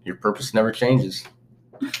 your purpose never changes.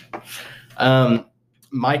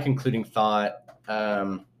 My concluding thought,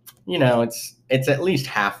 it's at least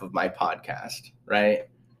half of my podcast, right?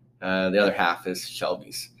 The other half is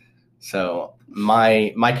Shelby's. So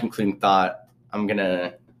my concluding thought, I'm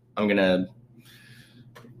gonna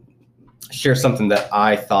share something that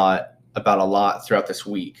I thought about a lot throughout this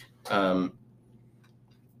week.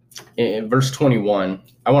 In verse 21,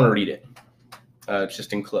 I want to read it,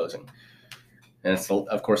 just in closing. And it's,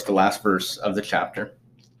 of course, the last verse of the chapter.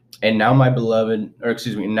 And now,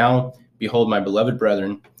 now behold, my beloved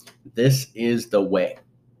brethren, this is the way,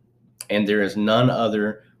 and there is none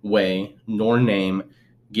other way nor name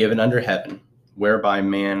given under heaven whereby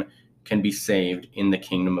man can be saved in the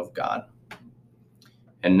kingdom of God.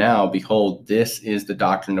 And now, behold, this is the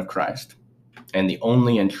doctrine of Christ, and the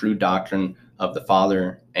only and true doctrine of the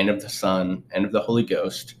Father, and of the Son, and of the Holy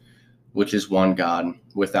Ghost, which is one God,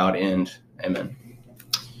 without end. Amen.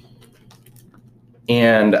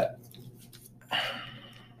 And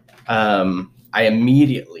I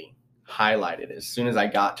immediately highlighted, as soon as I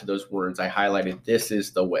got to those words, I highlighted, this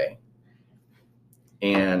is the way.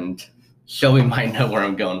 And Shelby might know where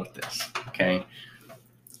I'm going with this, okay?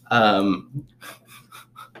 Oh,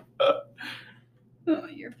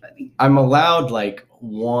 you're funny. I'm allowed like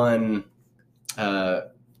one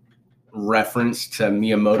reference to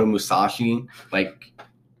Miyamoto Musashi like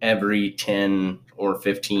every 10 or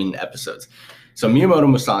 15 episodes. So Miyamoto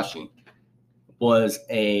Musashi was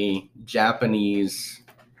a Japanese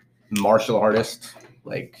martial artist.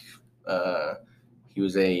 Like he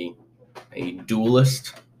was a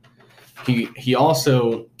duelist. He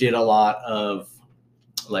also did a lot of,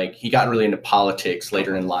 like, he got really into politics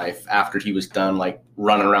later in life after he was done like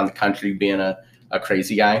running around the country being a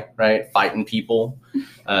crazy guy, right? Fighting people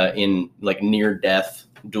in like near death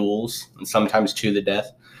duels, and sometimes to the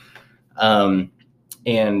death.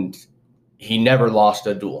 And he never lost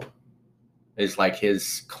a duel, is like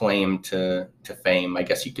his claim to fame, I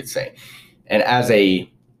guess you could say. And as a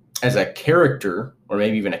character, or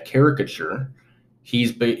maybe even a caricature,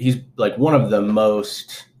 he's like one of the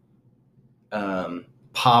most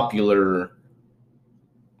popular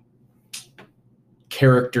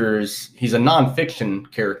characters. He's a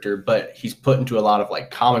nonfiction character, but he's put into a lot of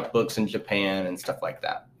like comic books in Japan and stuff like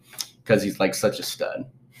that, because he's like such a stud.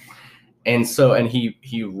 And so, and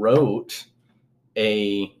he wrote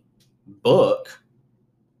a book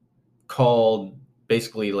called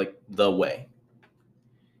basically like The Way.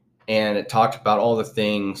 And it talked about all the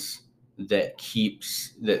things that keep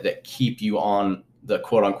you on the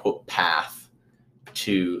quote unquote path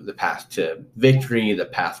to victory, the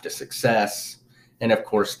path to success. And of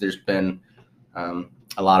course, there's been a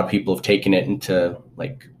lot of people have taken it into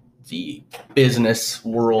like the business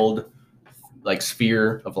world, like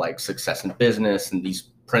sphere of like success in business, and these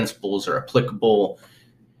principles are applicable.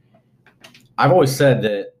 I've always said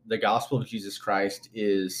that the gospel of Jesus Christ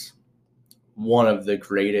is one of the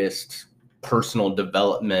greatest personal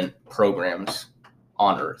development programs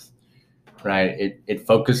on earth, right? It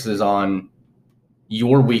focuses on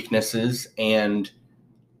your weaknesses, and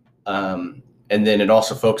then it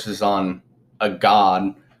also focuses on a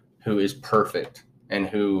God who is perfect and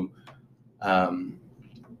who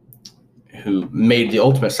made the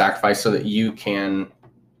ultimate sacrifice so that you can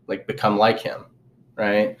like become like him,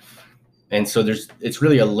 right? And so it's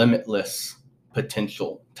really a limitless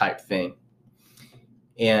potential type thing.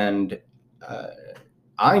 And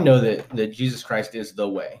I know that Jesus Christ is the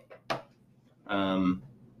way.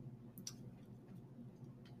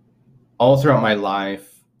 All throughout my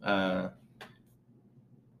life, I've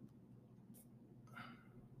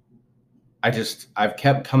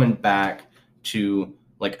kept coming back to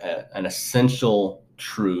like an essential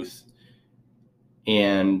truth.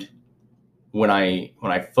 And when I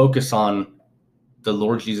focus on the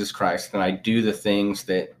Lord Jesus Christ and I do the things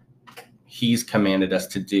that he's commanded us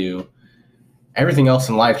to do, everything else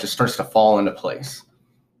in life just starts to fall into place.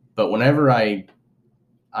 But whenever I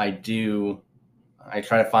try to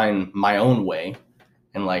find my own way,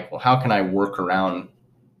 and like, well, how can I work around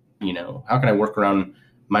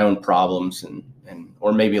my own problems and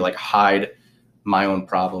or maybe like hide my own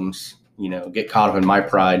problems, get caught up in my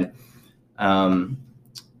pride.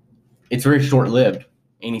 It's very short-lived.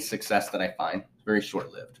 Any success that I find, very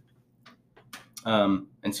short-lived. And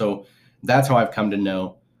so that's how I've come to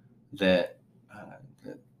know that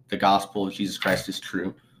the gospel of Jesus Christ is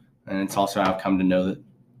true. And it's also how I've come to know that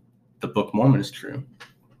the Book of Mormon is true.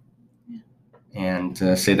 Yeah. And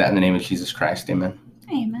say that in the name of Jesus Christ. Amen.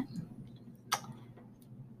 Amen.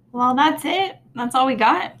 Well, that's it. That's all we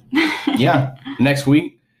got. Yeah. Next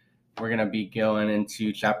week, we're going to be going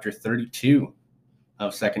into chapter 32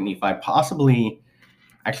 of 2nd Nephi, possibly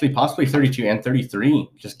 32 and 33,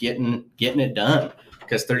 just getting it done,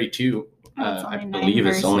 because 32, I believe,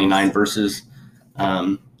 is only 9 verses.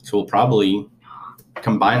 So we'll probably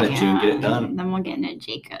combine the two and get it done. Then we'll get into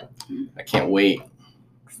Jacob. I can't wait.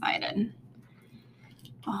 Excited.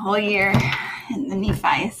 A whole year in the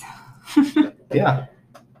Nephis. Yeah.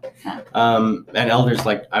 And elders,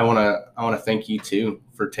 like, I want to thank you too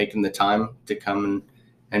for taking the time to come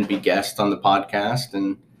and be guest on the podcast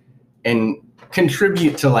and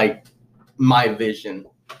contribute to like my vision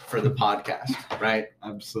for the podcast, right?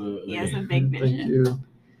 Absolutely. He has a big vision. Thank you.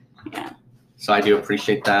 Yeah. So I do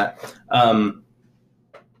appreciate that.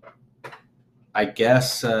 I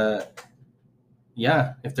guess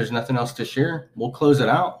yeah, if there's nothing else to share, we'll close it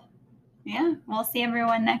out. Yeah, we'll see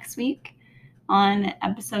everyone next week on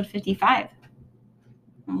episode 55.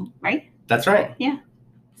 Right? That's right. Yeah.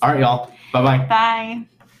 All right, y'all. Bye-bye. Bye.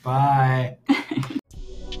 Bye.